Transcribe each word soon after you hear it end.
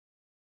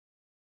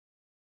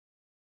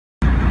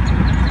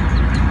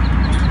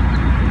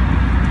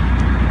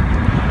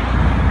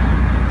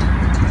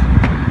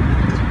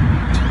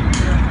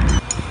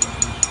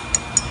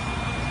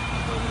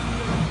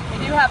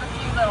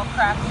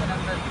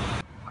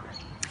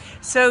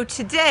So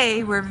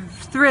today we're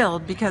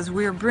thrilled because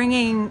we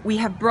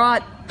have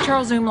brought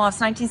Charles Umlauf's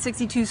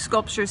 1962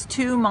 sculptures,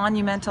 two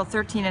monumental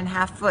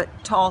 13.5-foot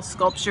tall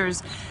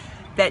sculptures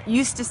that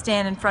used to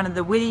stand in front of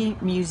the Whitty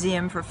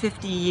Museum for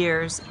 50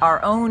 years,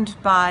 are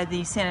owned by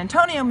the San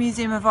Antonio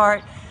Museum of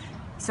Art.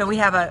 So we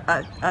have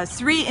a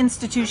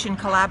three-institution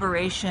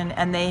collaboration,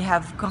 and they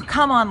have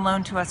come on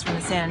loan to us from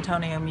the San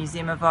Antonio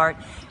Museum of Art,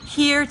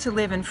 here to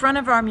live in front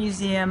of our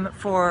museum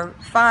for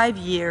 5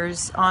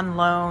 years on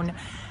loan,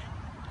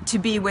 to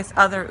be with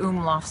other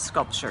Umlauf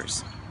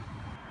sculptures.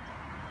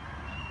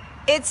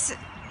 It's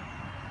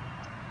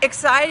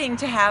exciting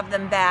to have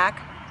them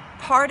back.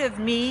 Part of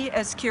me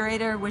as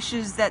curator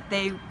wishes that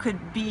they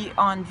could be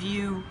on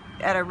view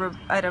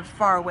at a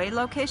faraway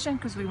location,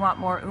 because we want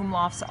more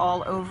Umlaufs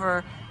all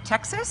over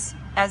Texas,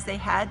 as they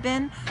had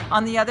been.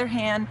 On the other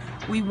hand,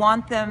 we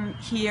want them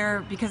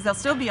here because they'll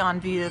still be on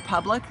view to the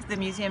public. The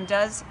museum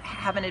does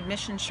have an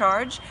admission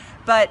charge,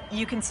 but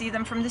you can see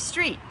them from the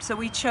street. So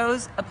we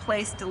chose a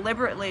place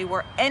deliberately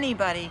where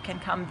anybody can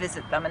come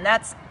visit them, and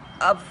that's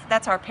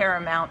our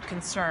paramount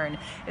concern,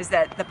 is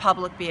that the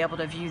public be able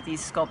to view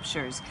these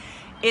sculptures.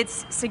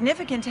 It's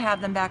significant to have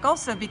them back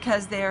also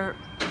because the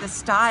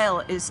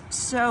style is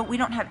so, we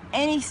don't have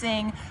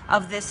anything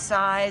of this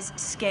size,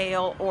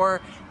 scale,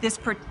 or this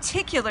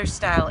particular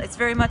style. It's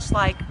very much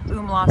like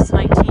Umlauf's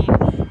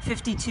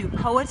 1952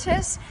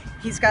 Poetess.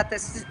 He's got the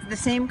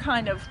same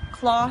kind of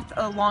cloth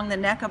along the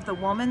neck of the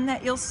woman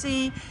that you'll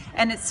see,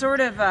 and it's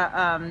sort of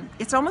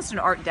it's almost an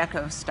Art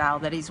Deco style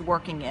that he's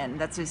working in.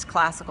 That's his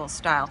classical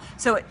style.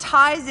 So it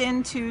ties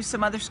into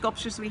some other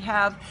sculptures we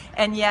have,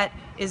 and yet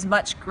is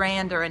much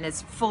grander and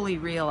is fully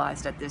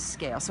realized at this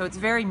scale. So it's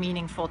very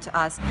meaningful to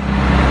us.